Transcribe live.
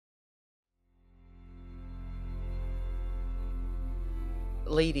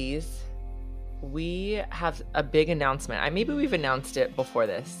ladies, we have a big announcement. Maybe we've announced it before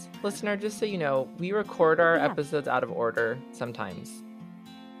this. Listener, just so you know, we record our episodes out of order sometimes.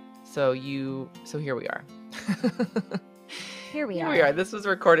 So here we are. Here we we are. This was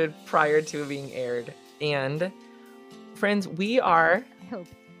recorded prior to being aired. And friends, we are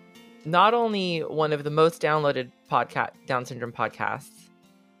not only one of the most downloaded Down syndrome podcasts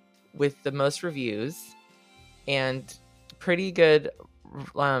with the most reviews and pretty good,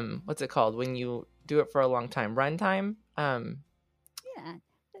 what's it called when you do it for a long time? Runtime?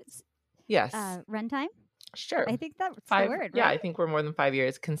 Yes. Runtime? Sure. I think that's the word, right? Yeah, I think we're more than 5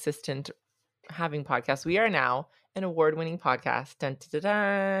 years consistent having podcasts. We are now an award-winning podcast. Dun, dun,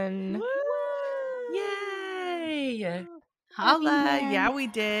 dun, dun. Yay! Holla! Yeah, we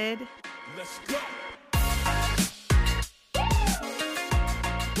did. Let's go.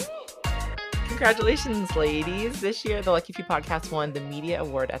 Congratulations, ladies. This year, the Lucky Few podcast won the Media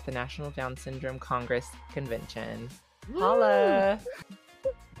Award at the National Down Syndrome Congress Convention. Holla!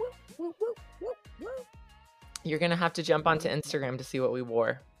 You're going to have to jump onto Instagram to see what we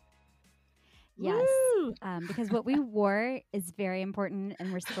wore. Yes, because what we wore is very important,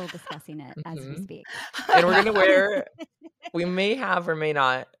 and we're still discussing it as we speak. And we're going to wear, we may have or may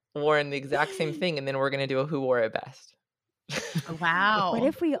not worn the exact same thing, and then we're going to do a who wore it best. Wow. What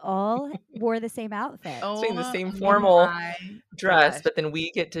if we all wore the same outfit? Doing the same formal dress, but then we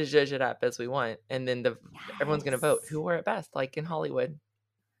get to zhuzh it up as we want, and then everyone's going to vote who wore it best, like in Hollywood.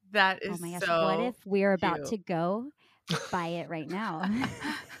 That is oh my gosh! So what if we're about cute. to go buy it right now?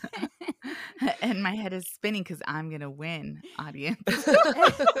 And my head is spinning because I'm going to win, audience. I'm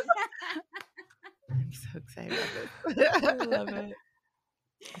so excited about this. I love it.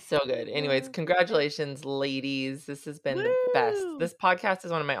 So good. Anyways, congratulations, ladies. This has been the best. This podcast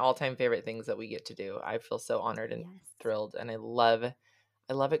is one of my all-time favorite things that we get to do. I feel so honored and thrilled, and I love it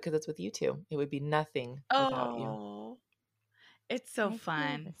because it's with you two. It would be nothing without you. It's so I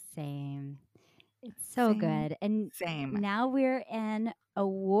fun. feel the same. It's so good. And now we're an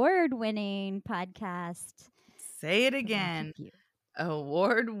award-winning podcast. Say it again.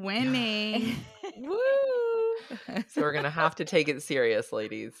 Award-winning. Woo! So we're going to have to take it serious,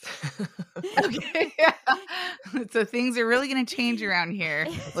 ladies. Okay. Yeah. So things are really going to change around here.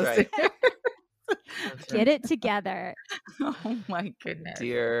 That's right. Get it together. Oh, my goodness.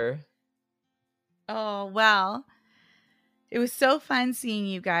 Dear. Oh, well. It was so fun seeing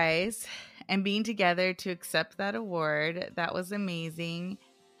you guys and being together to accept that award. That was amazing.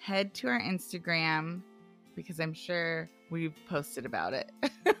 Head to our Instagram because I'm sure we've posted about it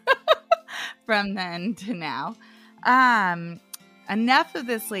from then to now. Enough of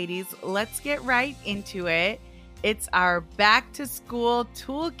this, ladies. Let's get right into it. It's our back to school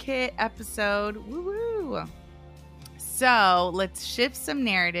toolkit episode. Woo-woo. So let's shift some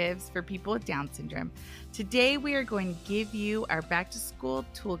narratives for people with Down syndrome. Today, we are going to give you our back-to-school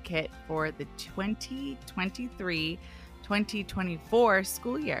toolkit for the 2023-2024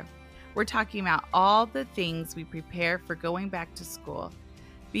 school year. We're talking about all the things we prepare for going back to school.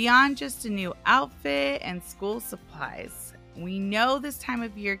 Beyond just a new outfit and school supplies, we know this time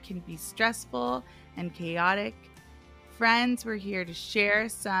of year can be stressful and chaotic. Friends, we're here to share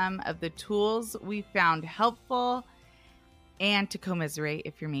some of the tools we found helpful and to commiserate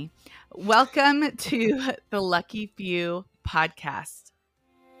if you're me. Welcome to the Lucky Few podcast.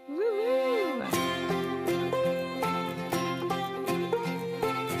 Woo-hoo.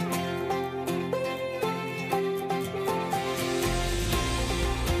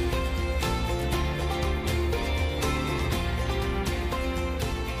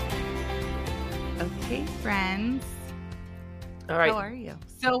 Okay, friends. All right. How are you?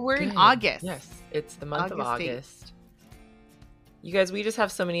 So we're in August. Yes, it's the month of August 8th. August. You guys, we just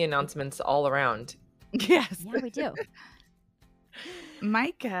have so many announcements all around. Yes. Yeah, we do.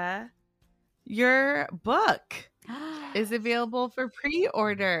 Micah, your book is available for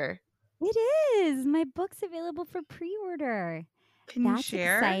pre-order. It is. My book's available for pre-order. Can you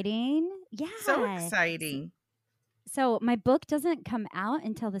share? That's exciting. Yeah. So exciting. So my book doesn't come out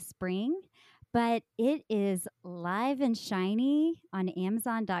until the spring, but it is live and shiny on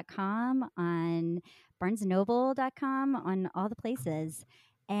Amazon.com, on BarnesandNoble.com, on all the places.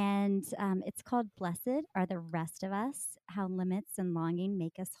 And it's called Blessed Are the Rest of Us, How Limits and Longing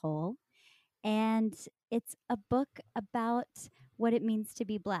Make Us Whole. And it's a book about what it means to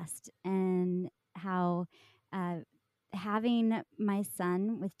be blessed and how having my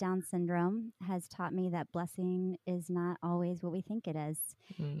son with Down syndrome has taught me that blessing is not always what we think it is.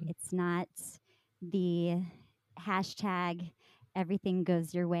 It's not the hashtag everything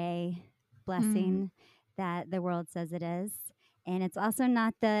goes your way blessing that the world says it is. And it's also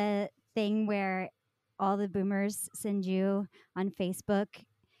not the thing where all the boomers send you on Facebook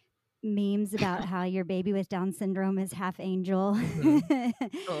memes about how your baby with Down syndrome is half angel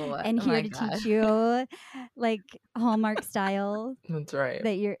Oh, and oh here my to God. teach you like Hallmark style That's right.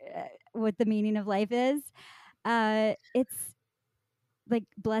 that you're what the meaning of life is. It's like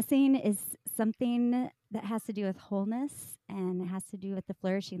blessing is something that has to do with wholeness and it has to do with the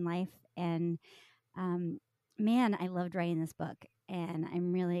flourishing life. And man, I loved writing this book, and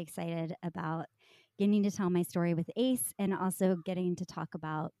I'm really excited about getting to tell my story with Ace and also getting to talk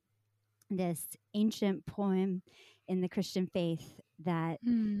about this ancient poem in the Christian faith that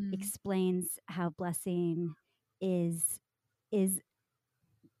explains how blessing is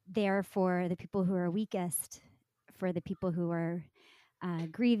there for the people who are weakest, for the people who are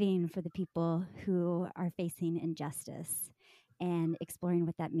grieving, for the people who are facing injustice, and exploring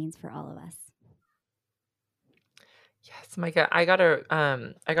what that means for all of us. Yes, Micah, I got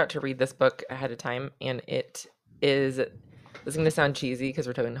to read this book ahead of time, and it's going to sound cheesy because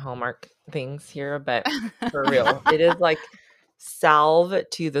we're talking Hallmark things here, but for real, it is like salve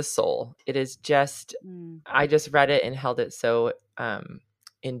to the soul. It is just, I just read it and held it so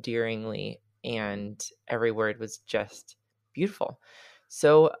endearingly, and every word was just beautiful.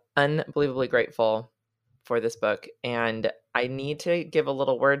 So unbelievably grateful for this book, and I need to give a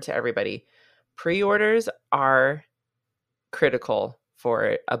little word to everybody. Pre-orders are critical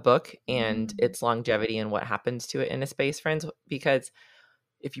for a book and its longevity and what happens to it in a space, friends, because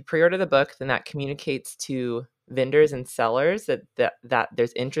if you pre-order the book, then that communicates to vendors and sellers that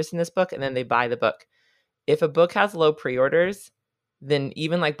there's interest in this book, and then they buy the book. If a book has low pre-orders, then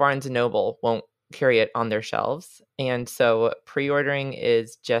even like Barnes and Noble won't carry it on their shelves. And so pre-ordering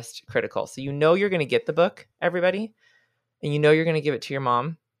is just critical. So you know you're going to get the book, everybody, and you know you're going to give it to your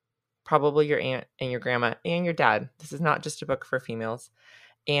mom, probably your aunt and your grandma and your dad. This is not just a book for females.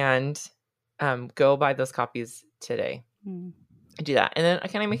 And go buy those copies today. Do that. And then I'm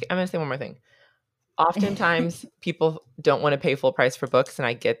going to say one more thing. Oftentimes people don't want to pay full price for books, and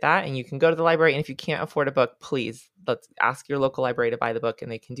I get that. And you can go to the library, and if you can't afford a book, please let's ask your local library to buy the book,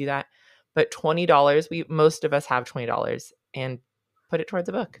 and they can do that. But $20, most of us have $20, and put it towards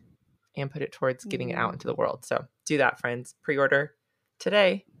a book and put it towards getting it out into the world. So do that, friends. Pre-order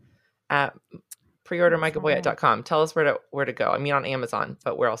today at preordermicahboyette.com. Tell us where to go. I mean, on Amazon,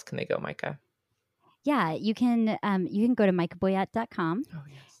 but where else can they go, Micah? Yeah, you can go to micahboyette.com. Oh,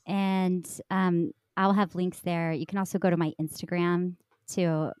 yes. And I'll have links there. You can also go to my Instagram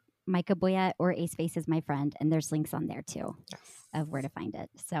to Micah Boyette, or Ace Face is my friend, and there's links on there too of where to find it.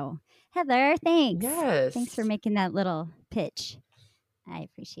 So Heather, thanks. Yes. Thanks for making that little pitch. I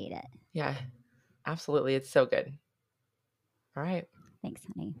appreciate it. Yeah, absolutely. It's so good. All right. Thanks,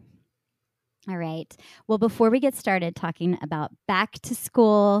 honey. All right. Well, before we get started talking about back to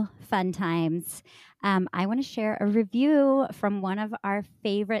school fun times, I want to share a review from one of our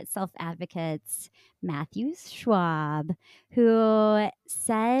favorite self advocates, Matthew Schwab, who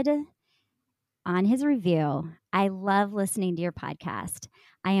said on his review, "I love listening to your podcast.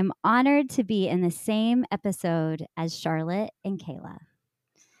 I am honored to be in the same episode as Charlotte and Kayla."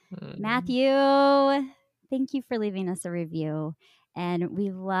 Matthew, thank you for leaving us a review. And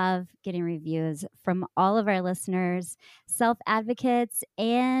we love getting reviews from all of our listeners, self advocates,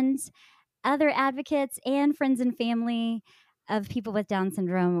 and other advocates, and friends and family of people with Down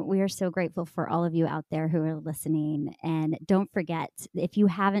syndrome. We are so grateful for all of you out there who are listening. And don't forget, if you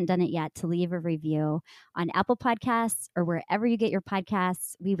haven't done it yet, to leave a review on Apple Podcasts or wherever you get your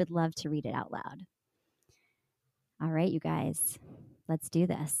podcasts. We would love to read it out loud. All right, you guys, let's do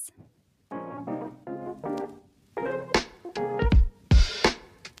this.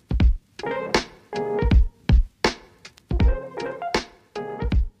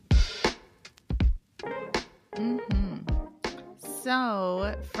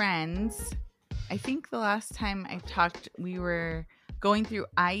 So, friends, I think the last time I talked, we were going through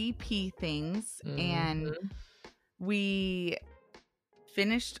IEP things, and we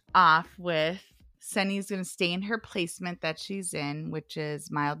finished off with Sunny's going to stay in her placement that she's in, which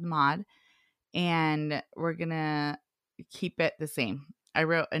is mild mod, and we're going to keep it the same. I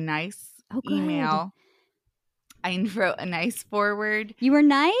wrote a nice email. I wrote a nice forward. You were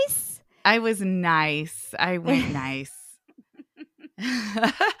nice? I was nice. I went nice.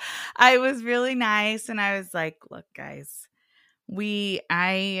 I was really nice, and I was like, look, guys,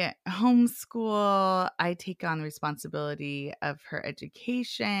 I homeschool. I take on the responsibility of her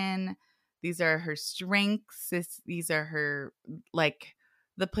education. These are her strengths. These are her, like,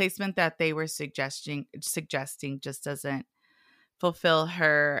 the placement that they were suggesting just doesn't fulfill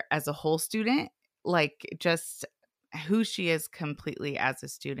her as a whole student. Like, just who she is completely as a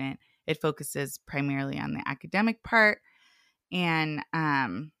student. It focuses primarily on the academic part, and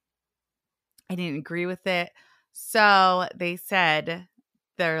I didn't agree with it. So they said,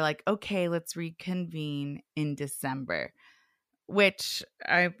 they're like, okay, let's reconvene in December, which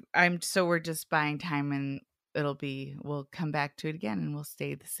so we're just buying time, and we'll come back to it again and we'll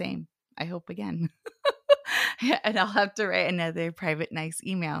stay the same. I hope again. And I'll have to write another private nice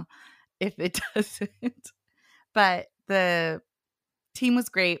email if it doesn't. But the team was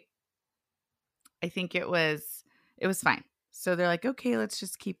great. I think it was fine. So they're like, okay, let's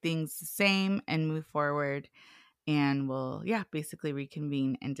just keep things the same and move forward. And we'll, basically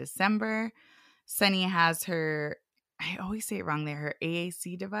reconvene in December. Sunny has her, I always say it wrong there, her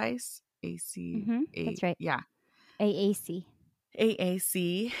AAC device. That's right. Yeah. AAC.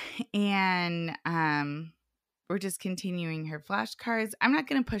 AAC. And we're just continuing her flashcards. I'm not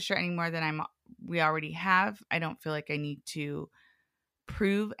going to push her any more than we already have. I don't feel like I need to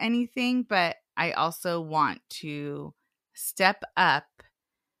prove anything, but I also want to step up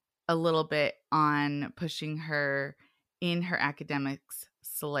a little bit on pushing her in her academics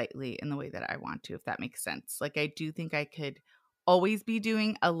slightly in the way that I want to, if that makes sense. Like, I do think I could always be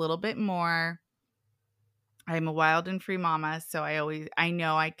doing a little bit more. I'm a wild and free mama, so I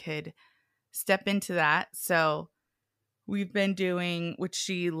know I could step into that. So we've been doing, which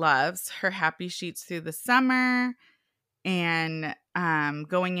she loves, her happy sheets through the summer. And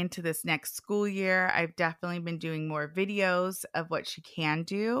going into this next school year, I've definitely been doing more videos of what she can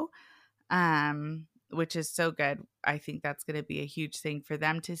do, which is so good. I think that's going to be a huge thing for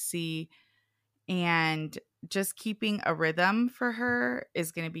them to see. And just keeping a rhythm for her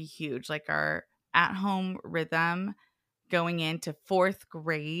is going to be huge. Like our at-home rhythm going into 4th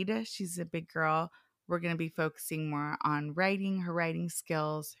grade. She's a big girl. We're going to be focusing more on writing, her writing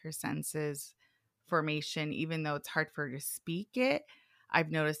skills, her sentences formation. Even though it's hard for her to speak it,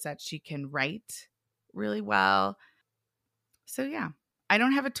 I've noticed that she can write really well. So yeah, I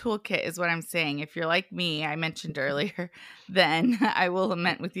don't have a toolkit is what I'm saying. If you're like me, I mentioned earlier, then I will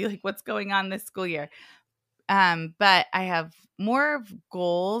lament with you, like, what's going on this school year. But I have more of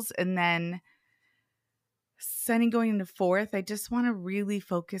goals, and then Sunny going into 4th, I just want to really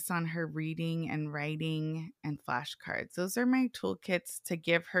focus on her reading and writing and flashcards. Those are my toolkits to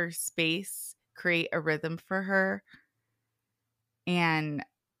give her space, create a rhythm for her and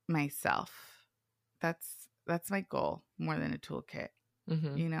myself. That's my goal more than a toolkit,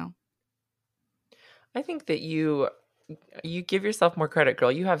 you know? I think that you give yourself more credit,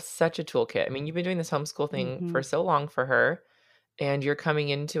 girl. You have such a toolkit. I mean, you've been doing this homeschool thing for so long for her, and you're coming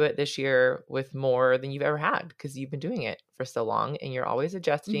into it this year with more than you've ever had because you've been doing it for so long, and you're always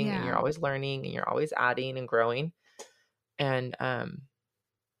adjusting and you're always learning and you're always adding and growing. And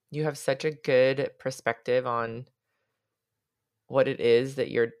you have such a good perspective on what it is that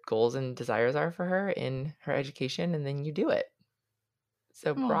your goals and desires are for her in her education, and then you do it.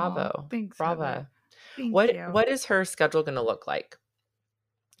 So bravo. Thanks, Bravo. Heather. Thank you. What is her schedule going to look like?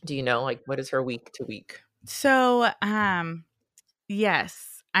 Do you know, like, what is her week to week? So,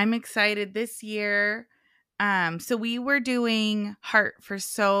 yes, I'm excited this year. So we were doing Heart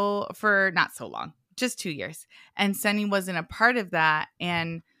for not so long, just 2 years. And Sunny wasn't a part of that.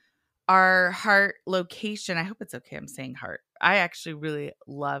 And our Heart location, I hope it's okay I'm saying Heart. I actually really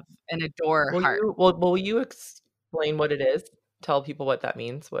love and adore Heart. Will you explain what it is? Tell people what that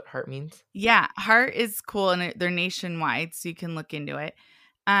means, what Heart means? Yeah, Heart is cool, and they're nationwide, so you can look into it.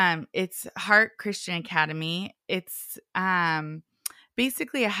 It's Heart Christian Academy. It's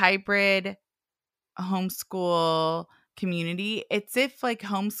basically a hybrid homeschool community. It's if like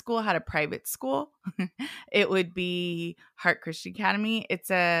homeschool had a private school, it would be Heart Christian Academy. It's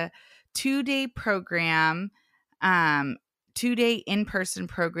a 2-day program, 2-day in-person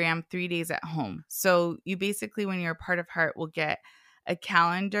program, 3 days at home. So you basically, when you're a part of Heart, will get a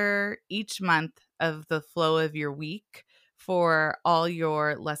calendar each month of the flow of your week for all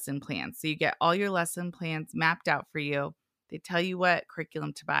your lesson plans. So you get all your lesson plans mapped out for you. They tell you what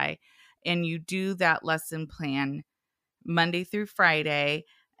curriculum to buy, and you do that lesson plan Monday through Friday,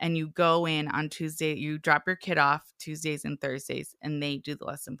 and you go in on Tuesday. You drop your kid off Tuesdays and Thursdays, and they do the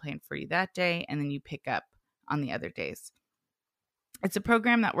lesson plan for you that day, and then you pick up on the other days. It's a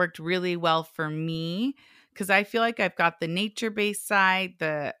program that worked really well for me because I feel like I've got the nature-based side,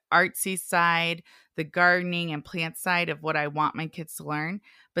 the artsy side, the gardening and plant side of what I want my kids to learn.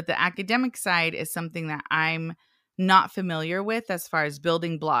 But the academic side is something that I'm not familiar with as far as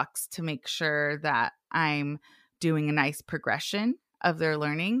building blocks to make sure that I'm doing a nice progression of their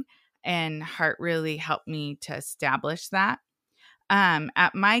learning. And Heart really helped me to establish that.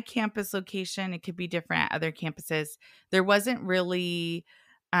 At my campus location, it could be different at other campuses. There wasn't really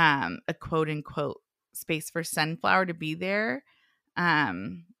a quote unquote space for Sunflower to be there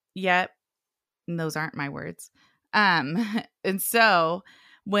yet. And those aren't my words. And so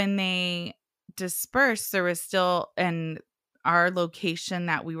when they dispersed, there was still, and our location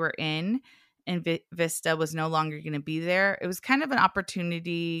that we were in Vista was no longer going to be there. It was kind of an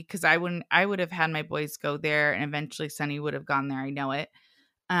opportunity because I would have had my boys go there, and eventually Sunny would have gone there. I know it.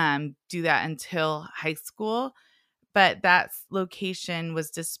 Do that until high school. But that location was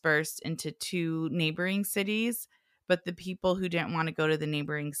dispersed into 2 neighboring cities. But the people who didn't want to go to the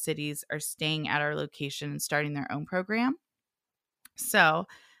neighboring cities are staying at our location and starting their own program. So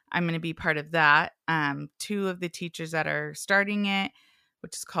I'm going to be part of that. 2 of the teachers that are starting it,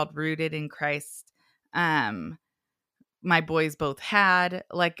 which is called Rooted in Christ, my boys both had.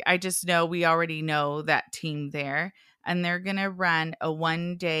 Like, I just know we already know that team there. And they're going to run a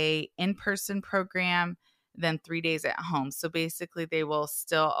 1-day in-person program, then 3 days at home. So basically, they will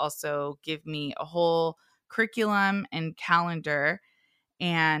still also give me a whole curriculum and calendar,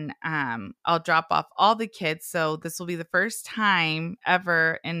 and I'll drop off all the kids. So this will be the first time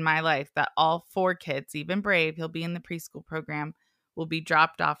ever in my life that all 4 kids, even Brave, he'll be in the preschool program, will be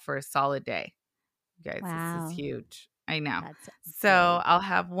dropped off for a solid day. You guys, Wow. this is huge. I know. That's So big. I'll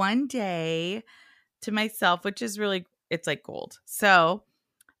have 1 day to myself, which is really, it's like gold. So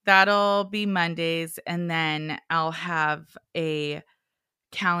that'll be Mondays. And then I'll have a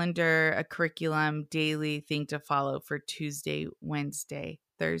calendar, a curriculum, daily thing to follow for Tuesday, Wednesday,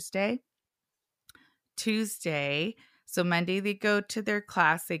 Thursday. Tuesday. So Monday they go to their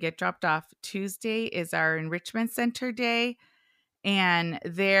class, they get dropped off. Tuesday is our enrichment center day. And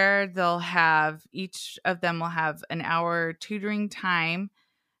there they'll have, each of them will have an hour tutoring time.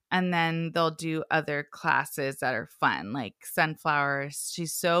 And then they'll do other classes that are fun, like Sunflower.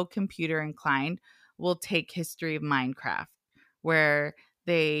 She's so computer inclined. We'll take history of Minecraft, where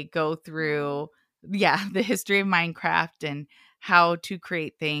they go through, the history of Minecraft and how to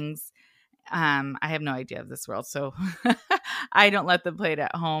create things. I have no idea of this world, so I don't let them play it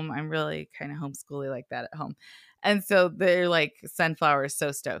at home. I'm really kind of homeschooly like that at home. And so they're like, Sunflower is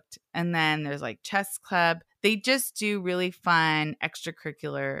so stoked. And then there's like chess club. They just do really fun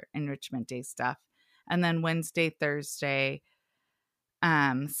extracurricular enrichment day stuff. And then Wednesday, Thursday,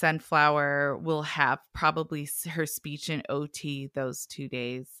 Sunflower will have probably her speech and OT those 2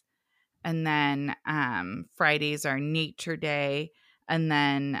 days. And then Fridays are nature day. And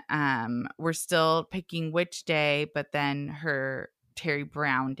then we're still picking which day, but then her Terry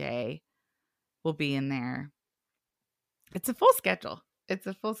Brown day will be in there. It's a full schedule.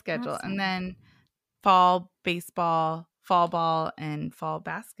 Awesome. And then fall baseball, fall ball, and fall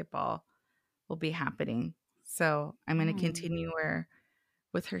basketball will be happening. So I'm going to continue her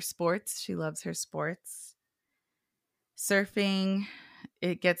with her sports. She loves her sports. Surfing,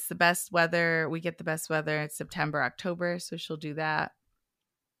 it gets the best weather. We get the best weather in September, October. So she'll do that.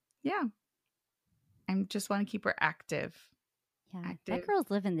 Yeah. I just want to keep her active. Yeah, that girl's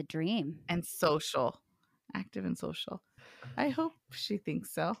living the dream. And social. Active and social. I hope she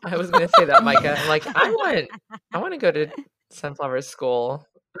thinks so. I was going to say that, Micah. I'm like, I want to go to Sunflower school.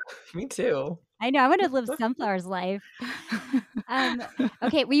 Me too. I know. I want to live Sunflower's life.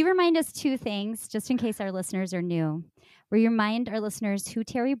 Okay, will you remind us 2 things, just in case our listeners are new? Will you remind our listeners who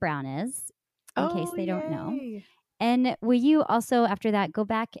Terry Brown is, in case they don't know? And will you also, after that, go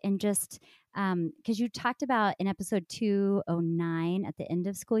back and just, because you talked about in episode 209 at the end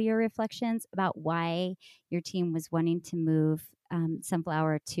of school year reflections about why your team was wanting to move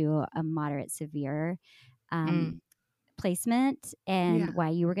Sunflower to a moderate severe placement, and why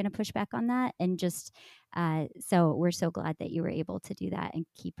you were going to push back on that. And just, so we're so glad that you were able to do that and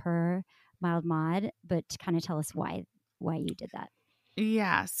keep her mild mod, but kind of tell us why you did that.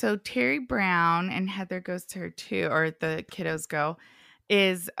 Yeah. So Terry Brown, and Heather goes to her too, or the kiddos go,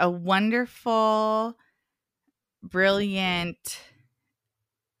 is a wonderful, brilliant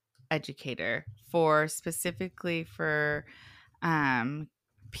educator specifically for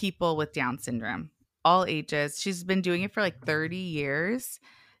people with Down syndrome, all ages. She's been doing it for like 30 years,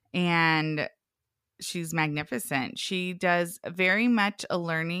 and she's magnificent. She does very much a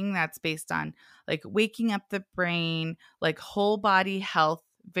learning that's based on like waking up the brain, like whole body health,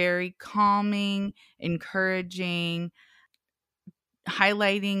 very calming, encouraging,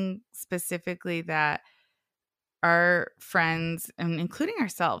 highlighting specifically that our friends, and including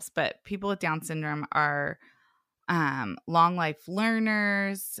ourselves, but people with Down syndrome are long life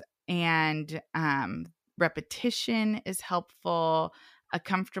learners, and repetition is helpful, a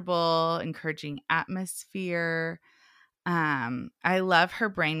comfortable, encouraging atmosphere. I love her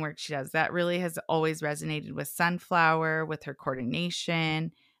brain work she does. That really has always resonated with Sunflower, with her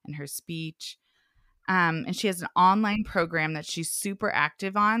coordination and her speech. And she has an online program that she's super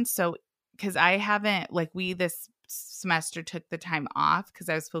active on. So, because I haven't, like, we this semester took the time off because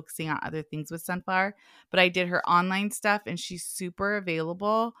I was focusing on other things with Sunflower, but I did her online stuff and she's super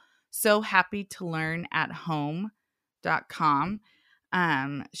available. So happy to learn at home.com.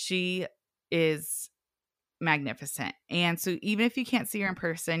 She is magnificent. And so even if you can't see her in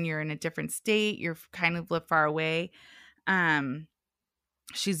person, you're in a different state, you're kind of live far away.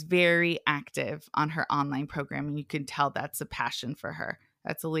 She's very active on her online program, and you can tell that's a passion for her.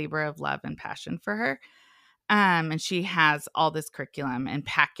 That's a labor of love and passion for her. And she has all this curriculum and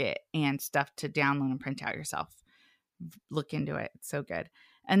packet and stuff to download and print out yourself. Look into it. It's so good.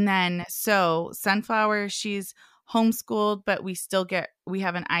 And then, so Sunflower, she's homeschooled, but we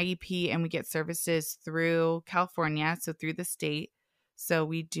have an IEP and we get services through California, so through the state. So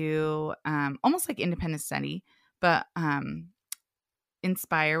we do almost like independent study, but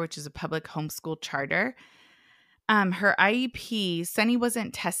Inspire, which is a public homeschool charter. Her IEP, Sunny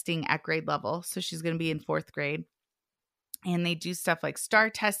wasn't testing at grade level, so she's going to be in 4th grade. And they do stuff like STAR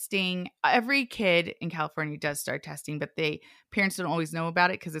testing. Every kid in California does STAR testing, but parents don't always know about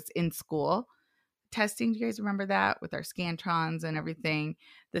it because it's in school testing. Do you guys remember that with our Scantrons and everything?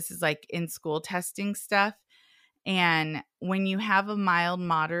 This is like in school testing stuff. And when you have a mild,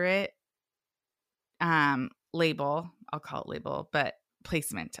 moderate label, I'll call it label, but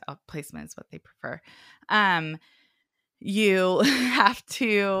placement is what they prefer. You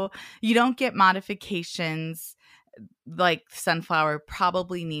you don't get modifications like Sunflower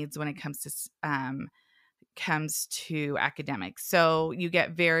probably needs when it comes to academics. So you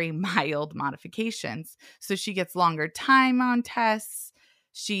get very mild modifications. So she gets longer time on tests.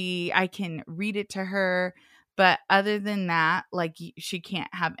 I can read it to her, but other than that, like, she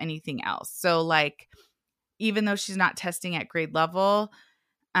can't have anything else. So, like, even though she's not testing at grade level,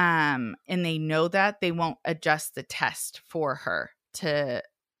 and they know that, they won't adjust the test for her to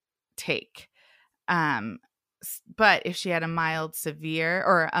take. But if she had a mild severe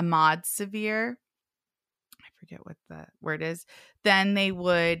or a mod severe, I forget what the word is, then they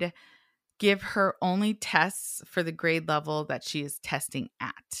would give her only tests for the grade level that she is testing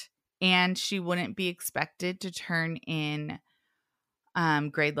at. And she wouldn't be expected to turn in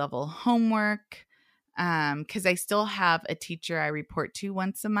grade level homework. Because I still have a teacher I report to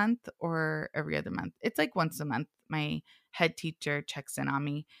once a month or every other month. It's like once a month. My head teacher checks in on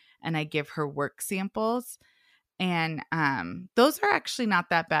me and I give her work samples. And those are actually not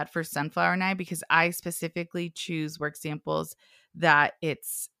that bad for Sunflower and I, because I specifically choose work samples that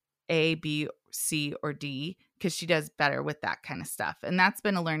it's A, B, C, or D, because she does better with that kind of stuff. And that's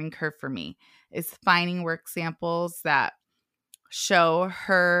been a learning curve for me, is finding work samples that show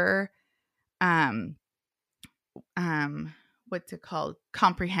her what's it called,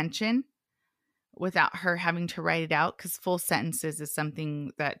 comprehension, without her having to write it out, because full sentences is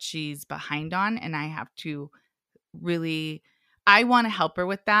something that she's behind on, and I have to really, I want to help her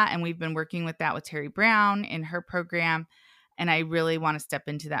with that. And we've been working with that with Terry Brown in her program. And I really want to step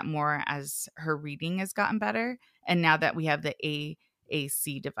into that more as her reading has gotten better. And now that we have the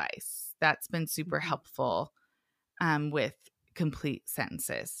AAC device, that's been super helpful with complete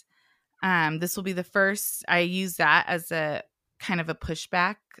sentences. This will be the first, I use that as a kind of a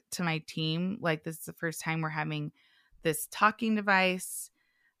pushback to my team. Like, this is the first time we're having this talking device.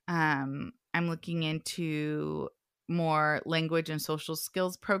 I'm looking into more language and social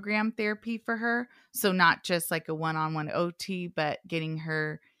skills program therapy for her. So not just like a one-on-one OT, but getting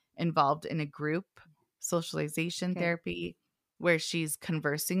her involved in a group socialization therapy where she's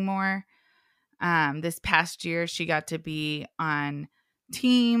conversing more. This past year, she got to be on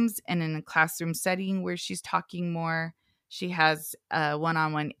teams and in a classroom setting where she's talking more. She has a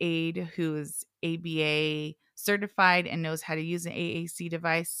one-on-one aide who is ABA certified and knows how to use an AAC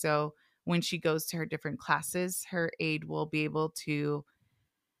device. So when she goes to her different classes, her aide will be able to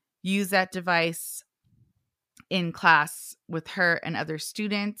use that device in class with her and other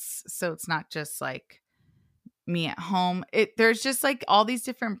students. So it's not just like me at home. There's just like all these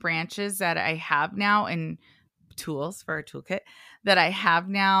different branches that I have now, and tools for our toolkit that I have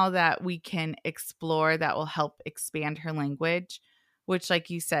now that we can explore that will help expand her language, which, like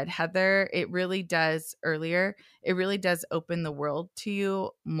you said, Heather, it really does open the world to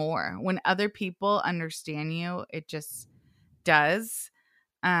you more. When other people understand you, it just does.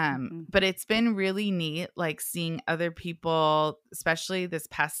 But it's been really neat, like, seeing other people, especially this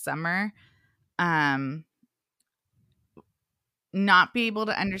past summer, not be able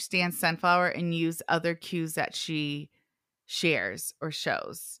to understand Sunflower and use other cues that she shares or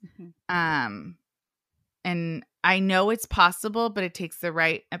shows. Mhm. And I know it's possible, but it takes the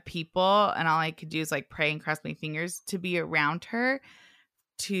right people. And all I could do is like pray and cross my fingers to be around her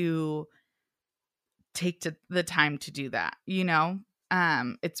to take the time to do that.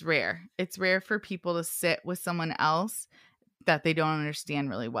 It's rare. It's rare for people to sit with someone else that they don't understand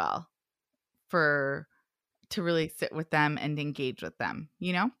really well to really sit with them and engage with them,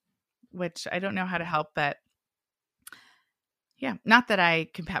 which I don't know how to help, but yeah, not that I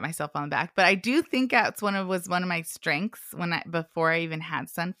can pat myself on the back, but I do think that's was one of my strengths before I even had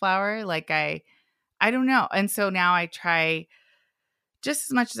Sunflower. Like I don't know. And so now I try just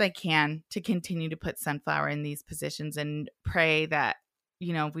as much as I can to continue to put Sunflower in these positions and pray that,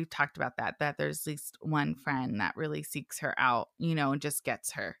 we've talked about that there's at least one friend that really seeks her out, and just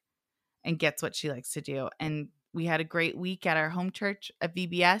gets her and gets what she likes to do. And we had a great week at our home church at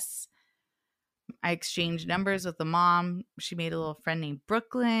VBS. I exchanged numbers with the mom. She made a little friend named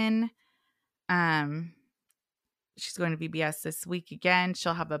Brooklyn. She's going to VBS this week again.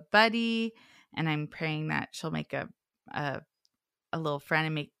 She'll have a buddy, and I'm praying that she'll make a little friend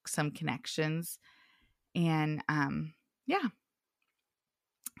and make some connections. And yeah,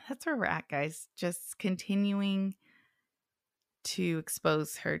 that's where we're at, guys. Just continuing to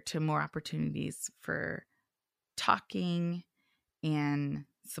expose her to more opportunities for talking and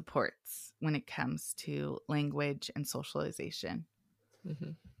supports when it comes to language and socialization.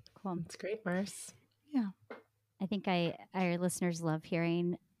 Mm-hmm. Cool. That's great, Mars. Yeah. I think our listeners love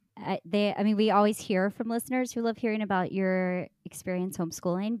hearing. We always hear from listeners who love hearing about your experience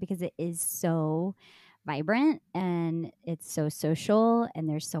homeschooling because it is so vibrant and it's so social and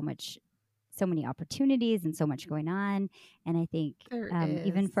there's so many opportunities and so much going on. And I think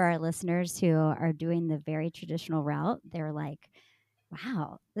even for our listeners who are doing the very traditional route, they're like,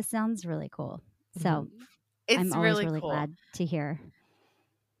 wow, this sounds really cool. So I'm always really cool. Glad to hear.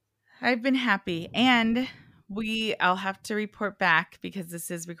 I've been happy. And I'll have to report back because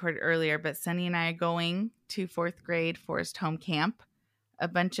this is recorded earlier, but Sunny and I are going to 4th grade Forest Home Camp. A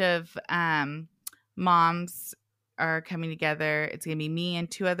bunch of moms are coming together. It's going to be me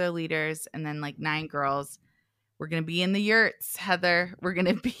and 2 other leaders and then like 9 girls. We're going to be in the yurts, Heather. We're going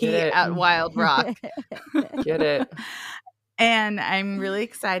to be at Wild Rock. Get it. And I'm really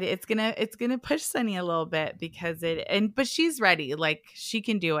excited. It's gonna push Sunny a little bit because but she's ready. Like she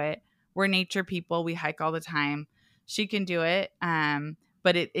can do it. We're nature people. We hike all the time. She can do it.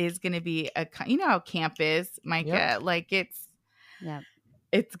 But it is gonna be how camp is, Micah. Yep. Like it's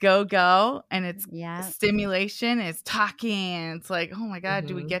go and it's stimulation. It's talking. It's like, oh my God,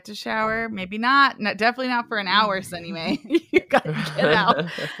 do we get to shower? Maybe not. Definitely not for an hour, Sunny May. You gotta get out.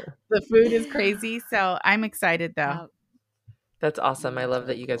 The food is crazy. So I'm excited though. Yep. That's awesome. I love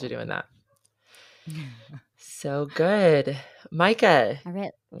that you guys are doing that. So good. Micah,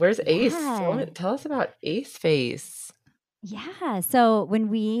 where's Ace? Tell us about Ace Face. Yeah. So when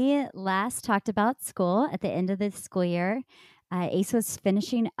we last talked about school at the end of the school year, Ace was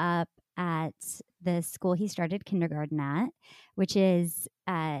finishing up at the school he started kindergarten at, which is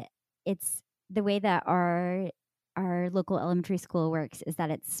it's the way that our local elementary school works is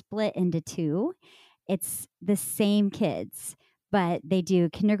that it's split into 2. It's the same kids, but they do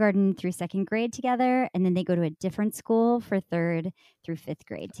kindergarten through 2nd grade together, and then they go to a different school for 3rd through 5th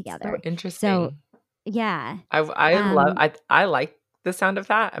grade together. So interesting. So, yeah, I like the sound of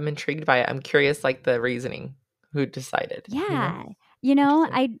that. I'm intrigued by it. I'm curious, like the reasoning. Who decided? Yeah,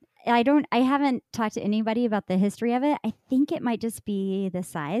 I haven't talked to anybody about the history of it. I think it might just be the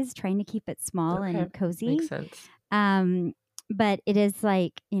size, trying to keep it small and cozy. Makes sense. But it is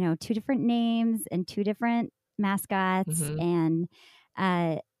like 2 different names and 2 different mascots, and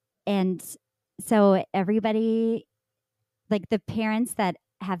so everybody, like the parents that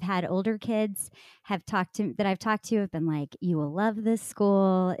have had older kids I've talked to have been like, you will love this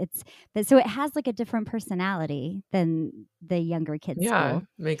school. So it has like a different personality than the younger kids school.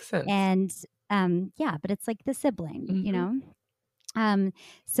 Makes sense. And but it's like the sibling,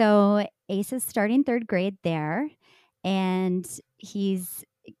 so Ace is starting 3rd grade there, and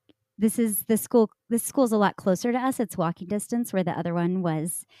this school's a lot closer to us. It's walking distance where the other one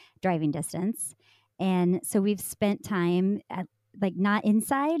was driving distance. And so we've spent time at, like, not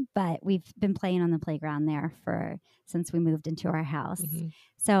inside, but we've been playing on the playground there since we moved into our house.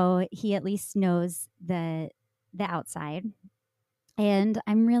 So he at least knows the outside. And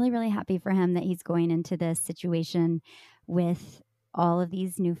I'm really, really happy for him that he's going into this situation with all of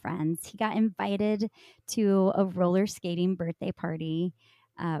these new friends. He got invited to a roller skating birthday party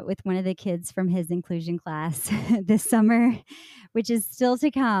with one of the kids from his inclusion class this summer, which is still to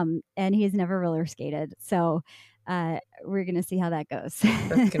come. And he's never roller skated. So we're going to see how that goes.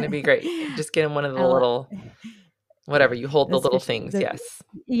 That's going to be great. Just get him one of the I'll, little, whatever, you hold the little things. Yes.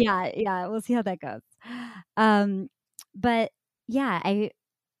 Yeah. We'll see how that goes. But yeah, I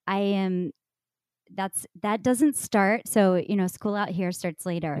am, that doesn't start. So, school out here starts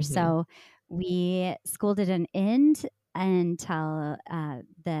later. Mhm. So school didn't end until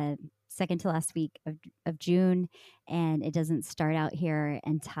the second to last week of June, and it doesn't start out here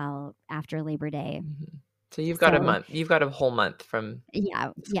until after Labor Day. Mhm. So you've got a month. You've got a whole month from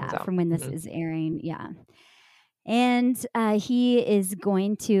from when this is airing. Yeah. And he is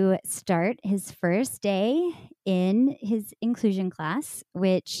going to start his first day in his inclusion class,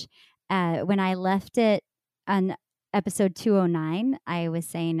 which when I left it on episode 209, I was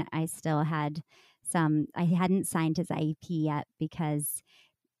saying I still had I hadn't signed his IEP yet because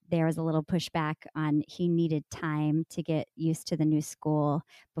there was a little pushback on he needed time to get used to the new school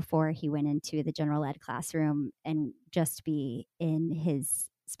before he went into the general ed classroom and just be in his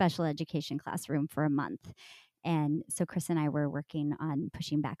special education classroom for a month. And so Chris and I were working on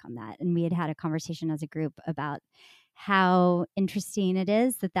pushing back on that. And we had a conversation as a group about how interesting it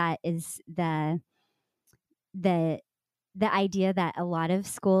is that is the idea that a lot of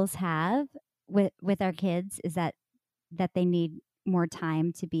schools have with our kids is that they need more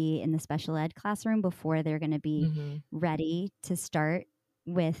time to be in the special ed classroom before they're going to be ready to start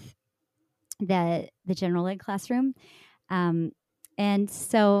with the general ed classroom. And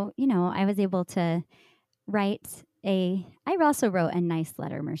so, I was able to I also wrote a nice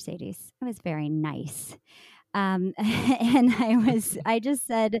letter, Mercedes. It was very nice. And I just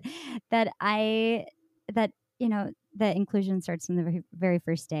said that that inclusion starts from the very, very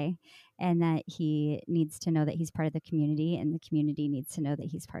first day, and that he needs to know that he's part of the community, and the community needs to know that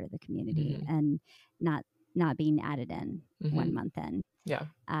he's part of the community, and not being added in 1 month in. Yeah.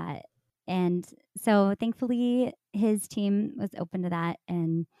 And so thankfully his team was open to that,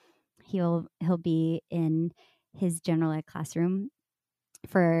 and he'll be in his general ed classroom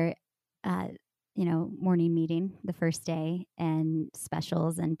for morning meeting the first day, and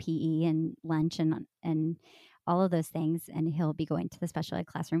specials and PE and lunch and all of those things, and he'll be going to the special ed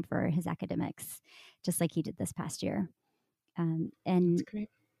classroom for his academics, just like he did this past year. And That's great.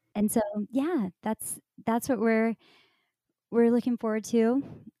 And so that's what we're looking forward to.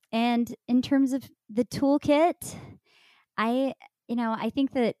 And in terms of the toolkit, I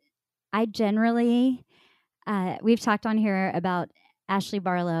think that I generally we've talked on here about Ashley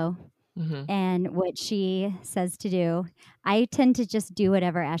Barlow and what she says to do. I tend to just do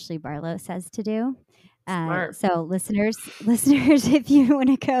whatever Ashley Barlow says to do. So listeners, if you want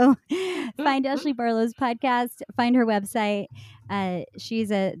to go find Ashley Barlow's podcast, find her website. She's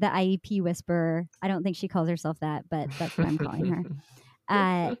the IEP whisperer. I don't think she calls herself that, but that's what I'm calling her.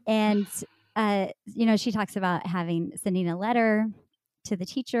 And she talks about sending a letter to the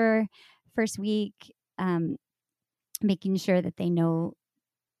teacher first week, making sure that they know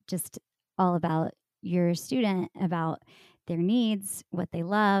just all about your student, about their needs, what they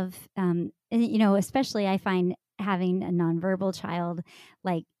love. And, especially I find having a nonverbal child,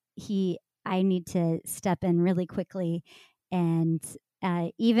 like I need to step in really quickly. And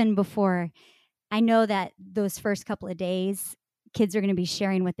even before, I know that those first couple of days, kids are going to be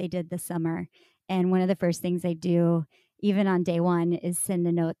sharing what they did this summer. And one of the first things I do, even on day one, is send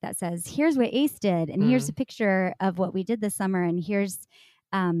a note that says, here's what Ace did. And here's a picture of what we did this summer. And here's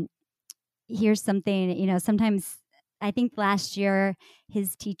something, sometimes I think last year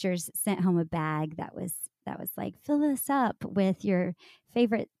his teachers sent home a bag that was like, fill this up with your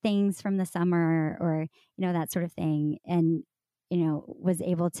favorite things from the summer, or, that sort of thing. And, was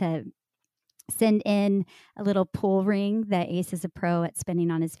able to send in a little pull ring that Ace is a pro at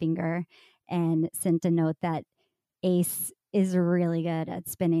spinning on his finger, and sent a note that Ace is really good at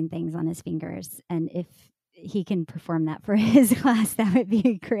spinning things on his fingers. And if he can perform that for his class, that would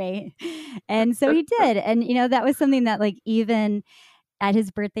be great. And so he did. And, that was something that, like, even at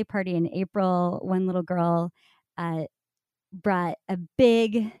his birthday party in April, one little girl brought a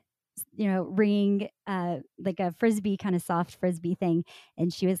big, ring, like a Frisbee, kind of soft Frisbee thing.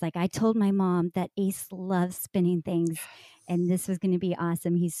 And she was like, I told my mom that Ace loves spinning things, and this was going to be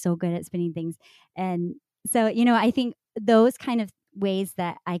awesome. He's so good at spinning things. And so, I think those kind of ways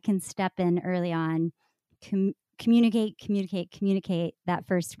that I can step in early on, communicate that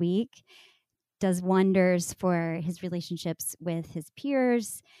first week, does wonders for his relationships with his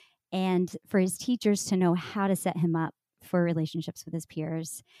peers, and for his teachers to know how to set him up for relationships with his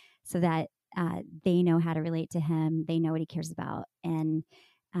peers, so that they know how to relate to him, they know what he cares about, and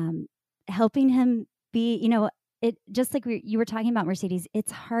helping him be, it just like you were talking about, Mercedes,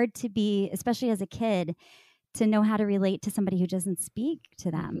 it's hard to be, especially as a kid, to know how to relate to somebody who doesn't speak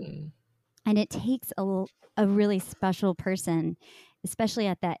to them. Mm-hmm. And it takes a really special person, especially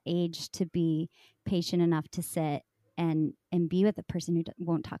at that age, to be patient enough to sit and be with the person who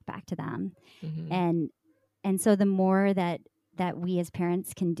won't talk back to them. Mm-hmm. And so the more that we as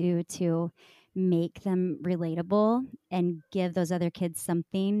parents can do to make them relatable and give those other kids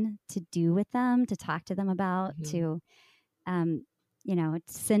something to do with them, to talk to them about, Mm-hmm. to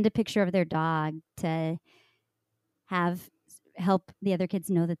send a picture of their dog, to help the other kids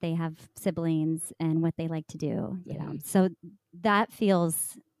know that they have siblings and what they like to do, Mm-hmm. So that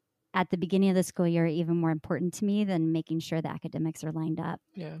feels at the beginning of the school year even more important to me than making sure the academics are lined up.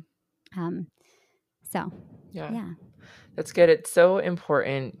 Yeah. So yeah. That's good. It's so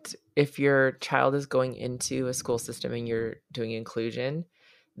important if your child is going into a school system and you're doing inclusion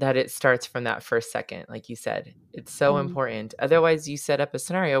that it starts from that first second, like you said. It's so important. Otherwise, you set up a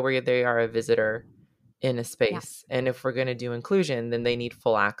scenario where they are a visitor in a space. Yeah. And if we're going to do inclusion, then they need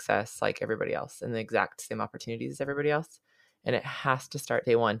full access like everybody else and the exact same opportunities as everybody else. And it has to start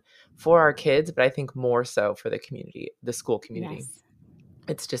day one for our kids, but I think more so for the community, the school community. Yes.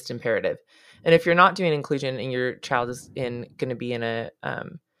 It's just imperative. And if you're not doing inclusion and your child is going to be in a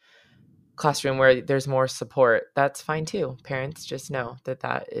classroom where there's more support, that's fine too. Parents just know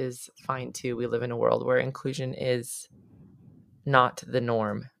that is fine too. We live in a world where inclusion is not the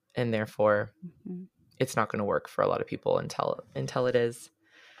norm, and therefore it's not going to work for a lot of people until it is.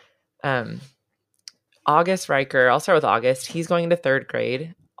 August Riker, I'll start with August. He's going into 3rd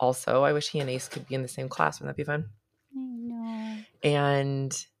grade. Also, I wish he and Ace could be in the same class. Wouldn't that be fun? I know.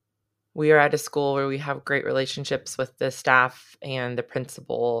 And we are at a school where we have great relationships with the staff and the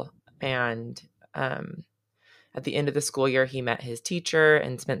principal. And at the end of the school year, he met his teacher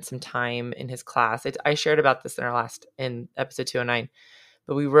and spent some time in his class. I shared about this in episode 209,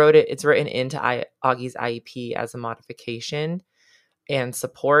 but we wrote it. It's written into Augie's IEP as a modification and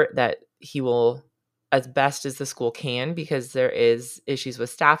support that he will, as best as the school can, because there is issues with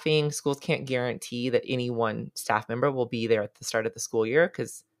staffing. Schools can't guarantee that any one staff member will be there at the start of the school year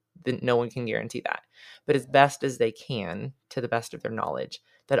because no one can guarantee that. But as best as they can, to the best of their knowledge,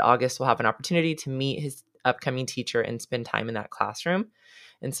 that August will have an opportunity to meet his upcoming teacher and spend time in that classroom.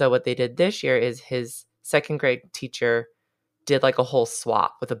 And so what they did this year is his 2nd grade teacher did like a whole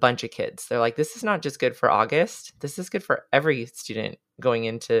swap with a bunch of kids. They're like, this is not just good for August. This is good for every student going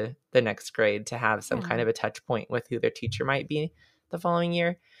into the next grade to have some kind of a touch point with who their teacher might be the following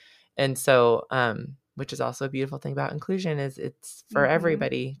year. And so, which is also a beautiful thing about inclusion, is it's for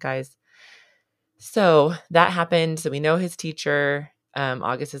everybody, guys. So that happened. So we know his teacher.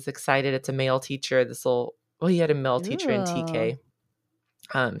 August is excited. It's a male teacher. He had a male teacher in TK.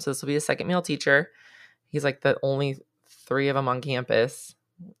 So this will be a 2nd male teacher. He's like the only 3 of them on campus.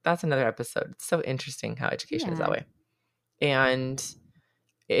 That's another episode. It's so interesting how education is that way. And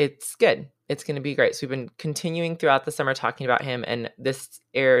it's good. It's going to be great. So we've been continuing throughout the summer talking about him, and this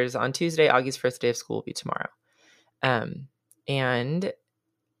airs on Tuesday. Augie's first day of school will be tomorrow. And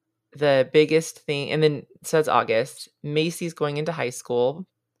the biggest thing, and then says August, Macy's going into high school.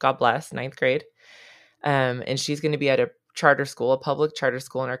 God bless, 9th grade. And she's going to be at a charter school, a public charter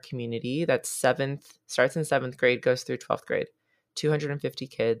school in our community. That's starts in 7th grade, goes through 12th grade. 250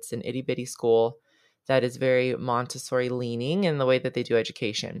 kids, an itty bitty school that is very Montessori leaning in the way that they do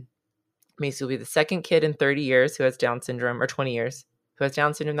education. Macy will be the 2nd kid in 30 years who has Down syndrome, or 20 years, who has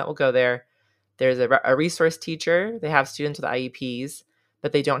Down syndrome that will go there. There's a resource teacher. They have students with IEPs,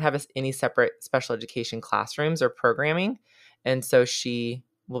 but they don't have any separate special education classrooms or programming. And so she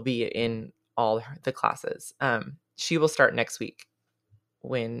will be in all the classes. She will start next week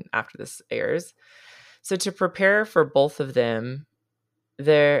after this airs. So to prepare for both of them,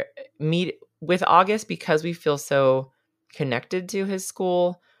 meet with August, because we feel so connected to his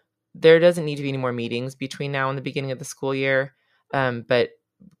school, there doesn't need to be any more meetings between now and the beginning of the school year. But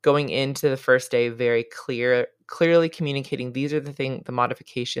going into the first day, very clearly communicating these are the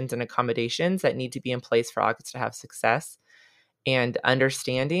modifications and accommodations that need to be in place for August to have success, and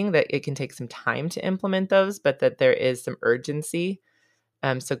understanding that it can take some time to implement those, but that there is some urgency.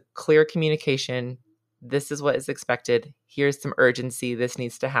 So clear communication. This is what is expected. Here's some urgency. This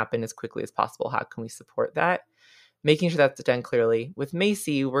needs to happen as quickly as possible. How can we support that? Making sure that's done clearly. With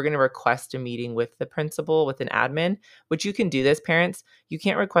Macy, we're going to request a meeting with the principal, with an admin, which you can do this, parents. You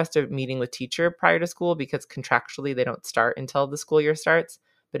can't request a meeting with teacher prior to school because contractually they don't start until the school year starts.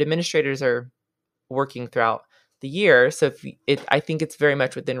 But administrators are working throughout the year. So I think it's very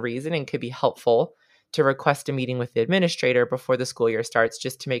much within reason and could be helpful to request a meeting with the administrator before the school year starts,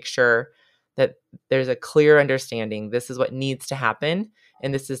 just to make sure that there's a clear understanding. This is what needs to happen,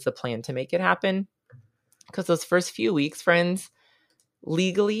 and this is the plan to make it happen. Because those first few weeks, friends,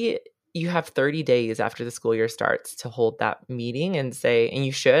 legally, you have 30 days after the school year starts to hold that meeting and say, and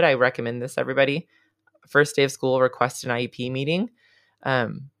you should, I recommend this, everybody, first day of school, request an IEP meeting,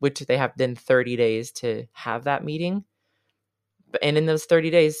 which they have then 30 days to have that meeting. And in those 30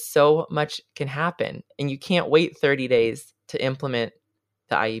 days, so much can happen. And you can't wait 30 days to implement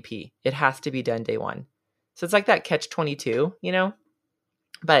the IEP. It has to be done day one. So it's like that catch-22, you know?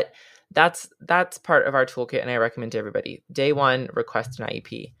 But that's part of our toolkit, and I recommend to everybody. Day one, request an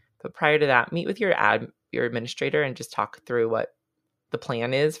IEP. But prior to that, meet with your administrator and just talk through what the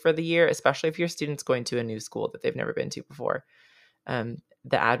plan is for the year, especially if your student's going to a new school that they've never been to before. The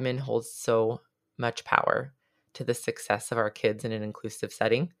admin holds so much power to the success of our kids in an inclusive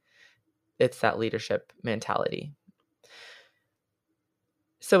setting. It's that leadership mentality.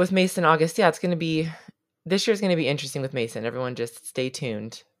 So with Mason August, this year's going to be interesting with Mason. Everyone just stay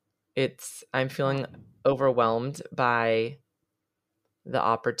tuned. I'm feeling overwhelmed by the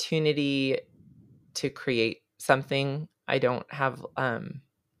opportunity to create something. I don't have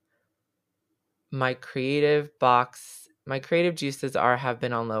my creative juices have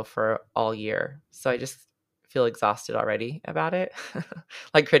been on low for all year. So I just feel exhausted already about it.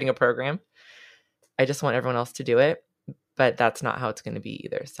 Like creating a program. I just want everyone else to do it, but that's not how it's going to be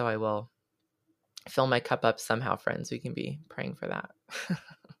either. So I will fill my cup up somehow, friends. We can be praying for that.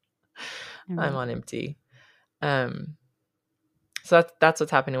 I'm on empty. So that's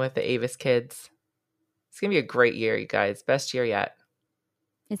what's happening with the Avis kids. It's going to be a great year, you guys. Best year yet.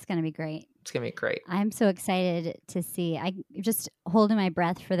 It's going to be great. It's going to be great. I'm so excited to see. I just holding my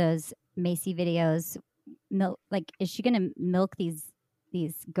breath for those Macy videos. Is she going to milk these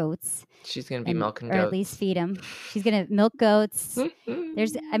goats? She's going to be milking goats. Or at least feed them. She's going to milk goats.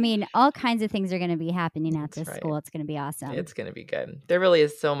 All kinds of things are going to be happening at this school. It's going to be awesome. It's going to be good. There really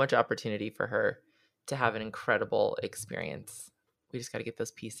is so much opportunity for her to have an incredible experience. We just got to get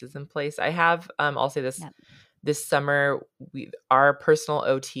those pieces in place. I have, I'll say this, this summer, our personal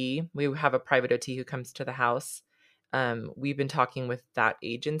OT, we have a private OT who comes to the house. We've been talking with that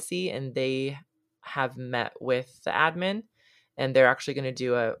agency, and they have met with the admin, and they're actually going to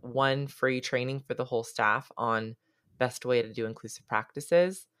do one free training for the whole staff on best way to do inclusive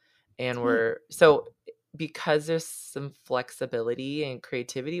practices. And because there's some flexibility and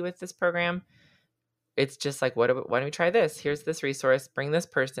creativity with this program, it's just like, why don't we try this? Here's this resource, bring this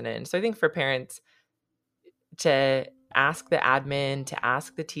person in. So I think for parents to ask the admin, to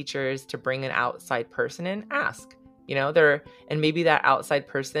ask the teachers to bring an outside person in, and maybe that outside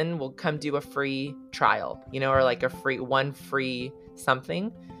person will come do a free trial, or like a free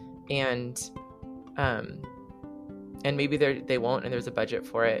something. And maybe they won't, and there's a budget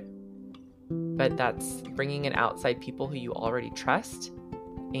for it. But that's bringing in outside people who you already trust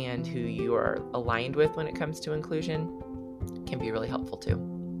and who you are aligned with when it comes to inclusion can be really helpful too.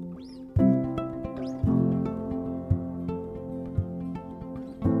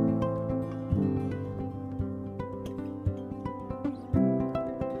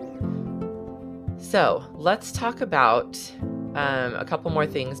 So let's talk about a couple more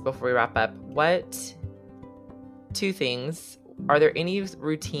things before we wrap up. Two things. Are there any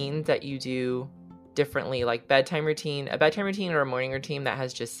routines that you do differently, like a bedtime routine or a morning routine that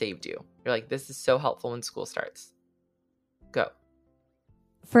has just saved you? You're like, this is so helpful when school starts. Go.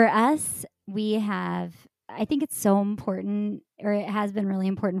 For us, I think it's so important, or it has been really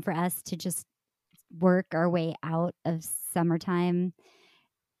important for us to just work our way out of summertime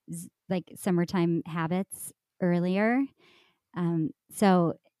habits earlier.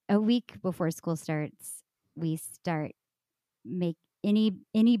 So a week before school starts, we make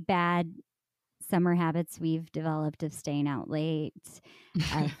any bad summer habits we've developed of staying out late,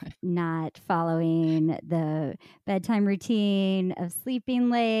 of not following the bedtime routine, of sleeping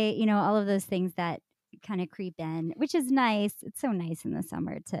late, all of those things that kind of creep in, which is nice. It's so nice in the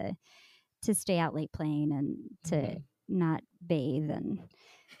summer to stay out late playing and to not bathe and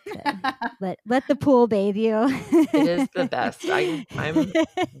to let the pool bathe you. It is the best. I'm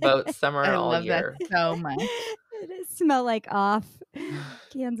about summer all year. That so much. It smell like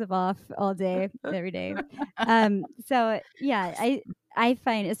cans of off all day, every day. So yeah, I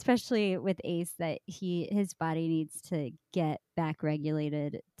find, especially with Ace, that his body needs to get back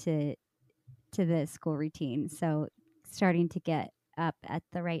regulated to the school routine. So starting to get up at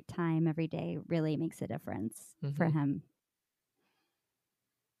the right time every day really makes a difference for him.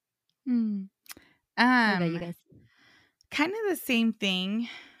 What about you guys? Kind of the same thing,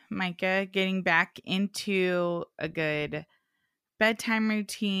 Micah, getting back into a good bedtime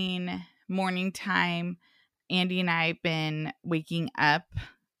routine, morning time. Andy and I have been waking up,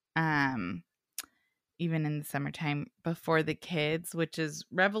 even in the summertime before the kids, which is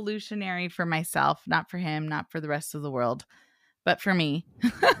revolutionary for myself, not for him, not for the rest of the world, but for me.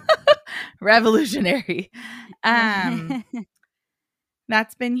 Revolutionary. That's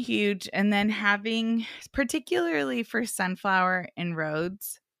been huge. And then having, particularly for Sunflower and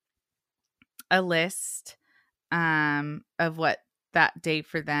Rhodes, a list of what that day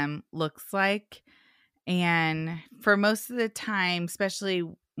for them looks like. And for most of the time, especially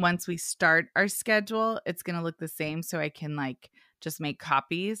once we start our schedule, it's going to look the same. So I can like just make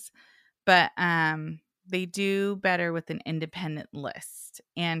copies. But they do better with an independent list.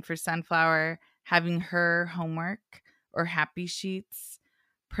 And for Sunflower, having her homework or happy sheets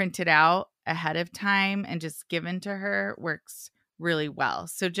printed out ahead of time and just given to her works really well.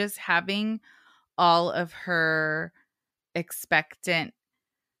 So just having all of her expectant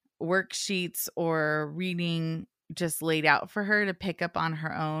worksheets or reading just laid out for her to pick up on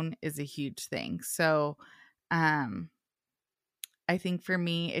her own is a huge thing. So I think for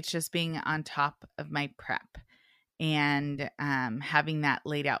me, it's just being on top of my prep and having that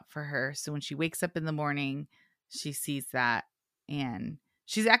laid out for her. So when she wakes up in the morning, she sees that, and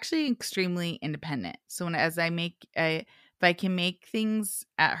she's actually extremely independent. So if I can make things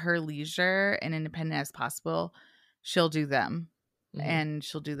at her leisure and independent as possible, she'll do them, and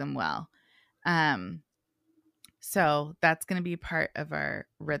she'll do them well. So that's going to be part of our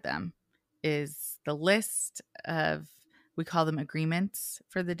rhythm is the list of, we call them agreements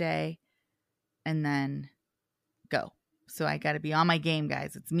for the day, and then go. So I got to be on my game,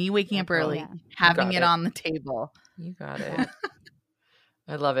 guys. It's me waking up early, having it on the table. You got it.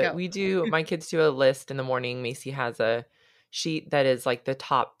 I love it. My kids do a list in the morning. Macy has a sheet that is like the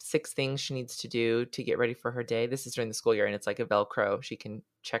top 6 things she needs to do to get ready for her day. This is during the school year, and it's like a Velcro. She can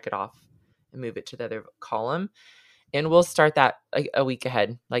check it off and move it to the other column. And we'll start that like a week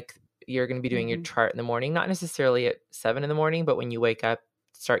ahead. Like you're going to be doing your chart in the morning, not necessarily at 7 in the morning, but when you wake up,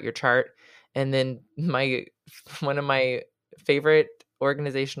 start your chart. And then one of my favorite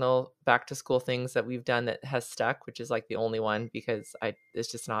organizational back to school things that we've done that has stuck, which is like the only one because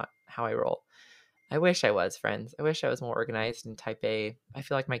it's just not how I roll. I wish I was, friends. I wish I was more organized and type A. I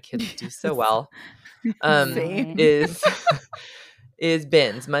feel like my kids do so well. Is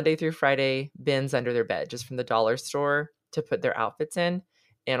bins, Monday through Friday, bins under their bed, just from the dollar store to put their outfits in.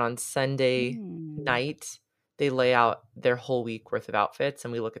 And on Sunday night, they lay out their whole week worth of outfits,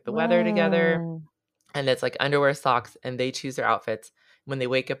 and we look at the weather together. And it's like underwear, socks, and they choose their outfits. When they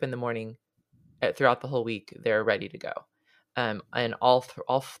wake up in the morning, throughout the whole week, they're ready to go. And all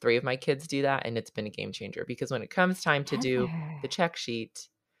 3 of my kids do that, and it's been a game changer because when it comes time to do the check sheet,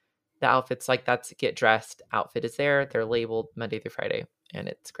 the outfits like that's get dressed outfit is there. They're labeled Monday through Friday, and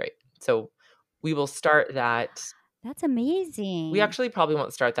it's great. So we will start that. That's amazing. We actually probably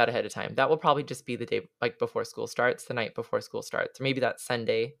won't start that ahead of time. That will probably just be the day like before school starts, the night before school starts, or maybe that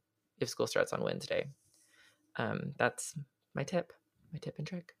Sunday if school starts on Wednesday. That's my tip and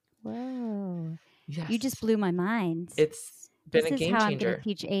trick. Whoa. Yes. You just blew my mind. It's been a game changer. This is how I'm going to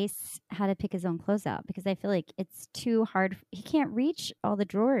teach Ace how to pick his own clothes out because I feel like it's too hard. He can't reach all the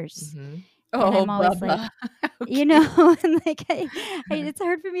drawers. And I'm always like, you know, and like it's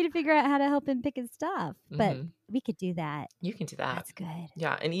hard for me to figure out how to help him pick his stuff. But we could do that. You can do that. That's good.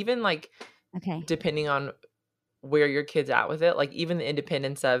 Yeah. And even like, depending on where your kid's at with it, like even the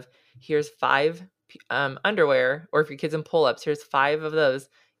independence of here's 5 underwear, or if your kid's in pull-ups, here's 5 of those.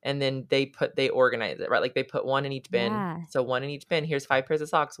 And then they organize it, right? Like they put 1 in each bin. Yeah. So 1 in each bin. Here's 5 pairs of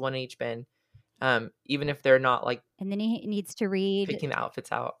socks, 1 in each bin. Even if they're not like. And then he needs to read. Picking the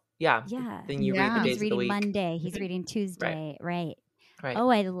outfits out. Yeah. Yeah. Then you read the days of the week. He's reading Monday. He's reading Tuesday. Right. Right. Oh,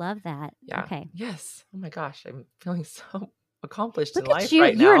 I love that. Yeah. Okay. Yes. Oh my gosh. I'm feeling so accomplished Look in life at you.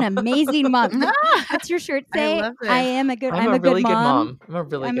 right now. You're an amazing mom. What's your shirt say? I love it. I'm a really good mom. I'm a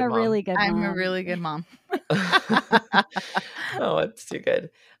really good mom. Oh, it's too good.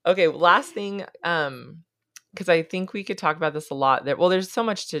 Okay, last thing, because I think we could talk about this a lot. There's so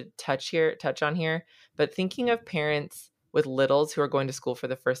much to touch on here, but thinking of parents with littles who are going to school for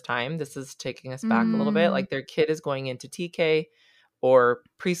the first time, this is taking us back a little bit. Like their kid is going into TK or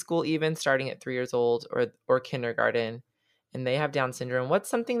preschool, even starting at 3 years old, or kindergarten, and they have Down syndrome. What's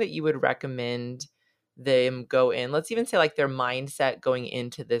something that you would recommend them go in? Let's even say like their mindset going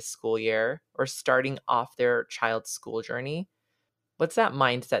into this school year or starting off their child's school journey. What's that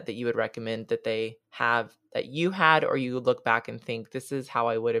mindset that you would recommend that they have, that you had, or you look back and think, this is how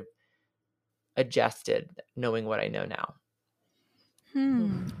I would have adjusted knowing what I know now?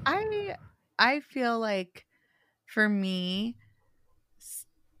 I feel like for me,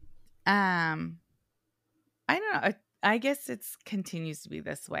 I don't know. I guess it continues to be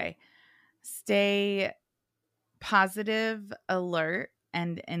this way. stay positive, alert,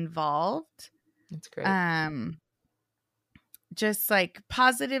 and involved. That's great. Just like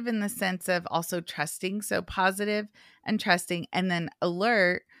positive in the sense of also trusting. So positive and trusting, and then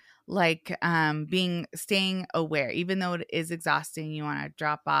alert, like staying aware, even though it is exhausting, you want to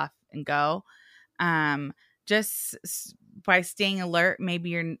drop off and go. Um, by staying alert, maybe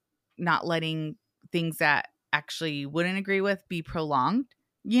you're not letting things that actually you wouldn't agree with be prolonged,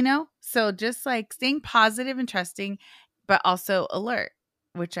 So just like staying positive and trusting, but also alert,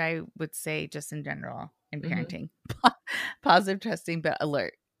 which I would say just in general in parenting. Positive, trusting, but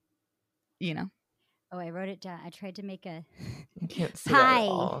alert, Oh, I wrote it down. I tried to make a You can't see that at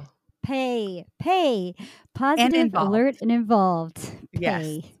all. pay, and positive, involved. alert, and involved.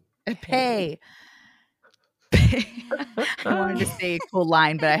 Yes. Pay. I wanted to say a cool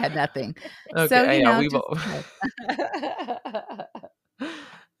line, but I had nothing. Okay, So, I know, we just both.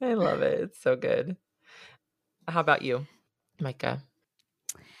 I love it. It's so good. How about you, Micah?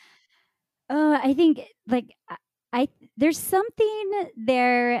 I think like there's something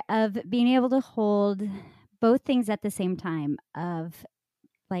there of being able to hold both things at the same time, of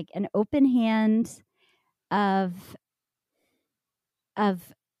like an open hand of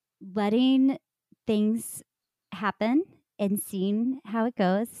letting things happen and seeing how it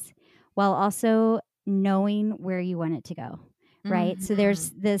goes, while also knowing where you want it to go, right? So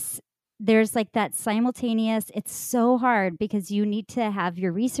there's like that simultaneous. It's so hard because you need to have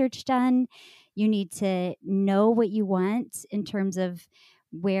your research done, you need to know what you want in terms of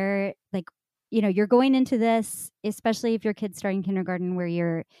where, like, you're going into this, especially if your kid's starting kindergarten,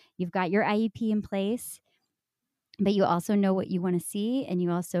 where you've got your IEP in place, but you also know what you want to see, and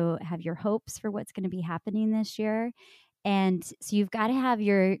you also have your hopes for what's going to be happening this year. And so you've got to have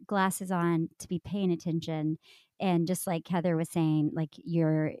your glasses on to be paying attention. And just like Heather was saying, like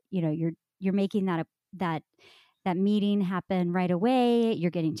you're making that meeting happen right away.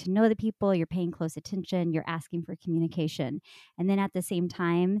 You're getting to know the people, you're paying close attention, you're asking for communication. And then at the same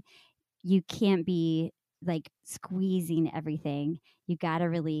time, you can't be like squeezing everything. You got to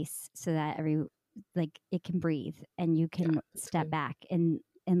release so that it can breathe, and you can step back and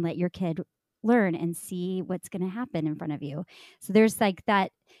let your kid learn and see what's going to happen in front of you. So there's like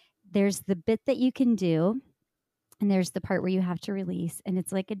that, there's the bit that you can do, and there's the part where you have to release, and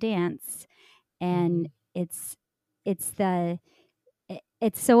it's like a dance. And it's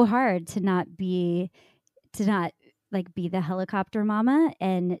so hard to not like be the helicopter mama,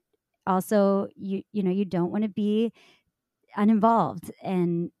 and also you don't want to be uninvolved.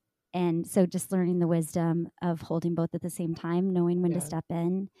 And so just learning the wisdom of holding both at the same time, knowing when to step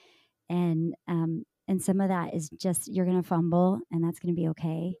in. And some of that is just, you're going to fumble, and that's going to be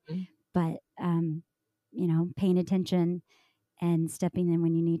okay. But paying attention and stepping in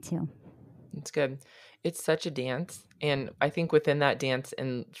when you need to. It's good. It's such a dance. And I think within that dance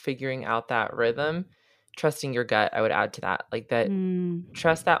and figuring out that rhythm, trusting your gut, I would add to that. Like that,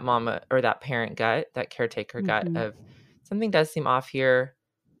 trust that mama or that parent gut, that caretaker gut of something does seem off here,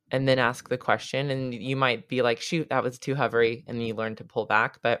 and then ask the question. And you might be like, shoot, that was too hovery. And then you learn to pull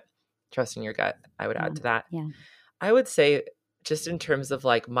back. But trusting your gut, I would add to that. Yeah. I would say, just in terms of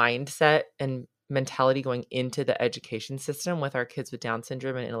like mindset and mentality going into the education system with our kids with Down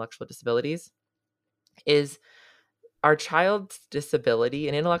syndrome and intellectual disabilities, is our child's disability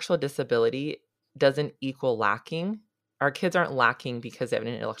and intellectual disability doesn't equal lacking. Our kids aren't lacking because they have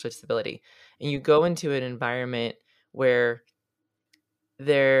an intellectual disability. And you go into an environment where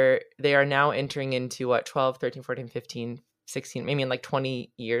they are now entering into 12, 13, 14, 15, 16, maybe in like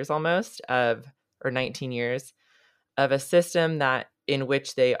 20 years almost or 19 years of a system that in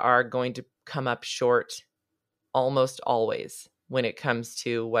which they are going to come up short almost always when it comes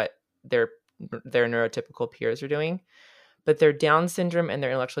to what their neurotypical peers are doing. But their Down syndrome and their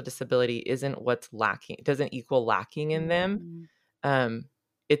intellectual disability isn't what's lacking. It doesn't equal lacking in them.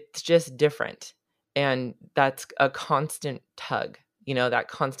 It's just different. And that's a constant tug, that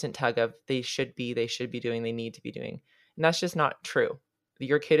constant tug of they should be doing, they need to be doing. And that's just not true.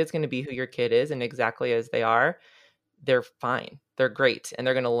 Your kid is going to be who your kid is, and exactly as they are, they're fine. They're great. And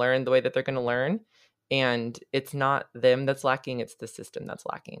they're going to learn the way that they're going to learn. And it's not them that's lacking. It's the system that's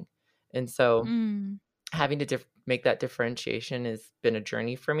lacking. And so having to make that differentiation has been a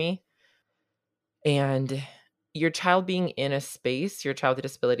journey for me. And your child being in a space, your child with a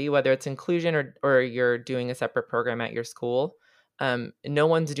disability, whether it's inclusion or you're doing a separate program at your school, no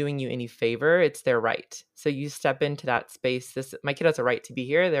one's doing you any favor. It's their right. So you step into that space. My kid has a right to be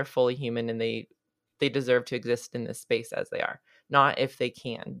here. They're fully human, and they deserve to exist in this space as they are, not if they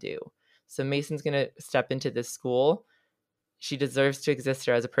can do. So Mason's going to step into this school She deserves to exist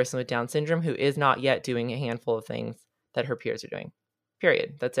there as a person with Down syndrome who is not yet doing a handful of things that her peers are doing.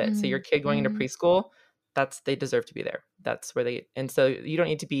 Period. That's it. So your kid going into preschool, they deserve to be there. That's where and so you don't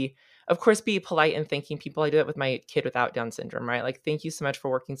need to be, of course, be polite and thanking people. I do that with my kid without Down syndrome, right? Like, thank you so much for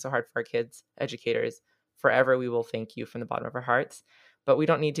working so hard for our kids, educators. Forever, we will thank you from the bottom of our hearts. But we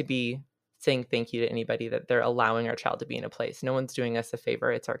don't need to be saying thank you to anybody that they're allowing our child to be in a place. No one's doing us a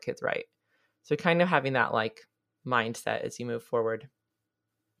favor. It's our kids' right. So kind of having that like mindset as you move forward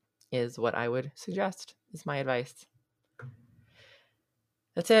is what I would suggest, is my advice.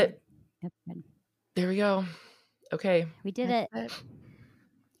 That's it. Yep. Good. There we go. Okay. We did it.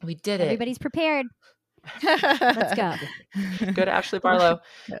 We did it. Everybody's prepared. Let's go. Go to Ashley Barlow.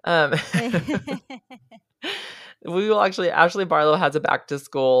 We will actually, Ashley Barlow has a back to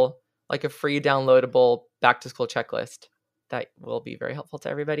school, like a free downloadable back to school checklist that will be very helpful to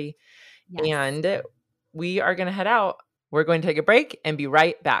everybody. Yes. And we are going to head out. We're going to take a break and be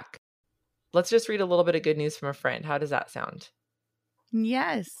right back. Let's just read a little bit of good news from a friend. How does that sound?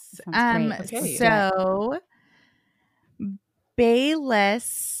 Yes. Okay. So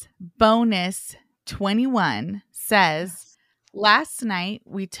Bayless Bonus 21 says, last night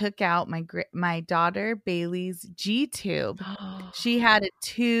we took out my daughter Bailey's G tube. She had a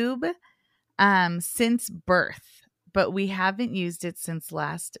tube since birth, but we haven't used it since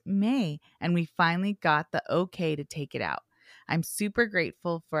last May, and we finally got the okay to take it out. I'm super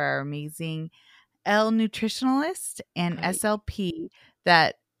grateful for our amazing L nutritionalist and SLP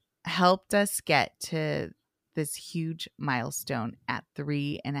that helped us get to this huge milestone at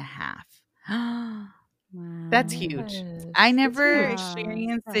 3.5. Wow. That's huge. Yes. I never Huge.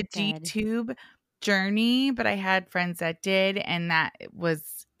 experienced So the good. G-tube journey, but I had friends that did, and that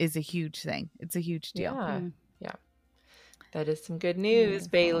is a huge thing. It's a huge deal. Yeah. Mm. Yeah. That is some good news, Wonderful.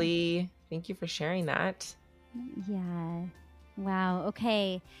 Bailey. Thank you for sharing that. Yeah. Wow.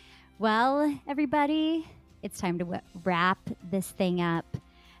 Okay. Well, everybody, it's time to wrap this thing up.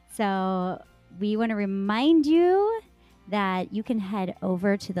 So we want to remind you that you can head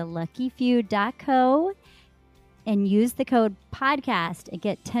over to the luckyfew.co and use the code podcast and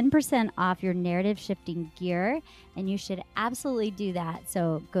get 10% off your narrative shifting gear. And you should absolutely do that.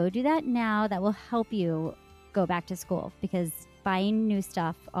 So go do that now. That will help you go back to school, because buying new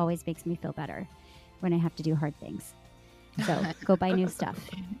stuff always makes me feel better when I have to do hard things. So go buy new stuff.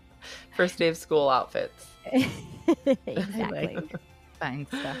 First day of school outfits. Exactly. Buying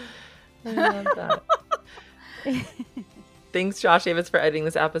stuff. I love that. Thanks, Josh Davis, for editing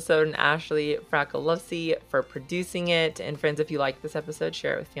this episode, and Ashley Fracalossi for producing it. And friends, if you like this episode,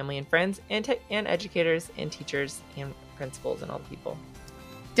 share it with family and friends, and educators and teachers and principals and all the people.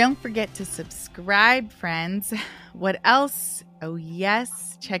 Don't forget to subscribe, friends. What else? Oh,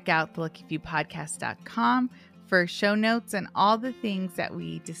 yes. Check out theluckyfewpodcast.com for show notes and all the things that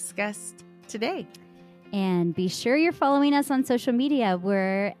we discussed today. And be sure you're following us on social media.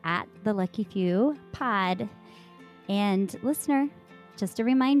 We're at The Lucky Few Pod. And listener, just a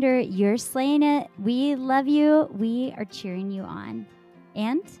reminder, you're slaying it. We love you. We are cheering you on.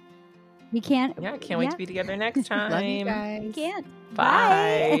 And we can't. Yeah, can't wait to be together next time. Love you guys. We can't.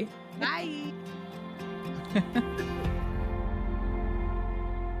 Bye. Bye.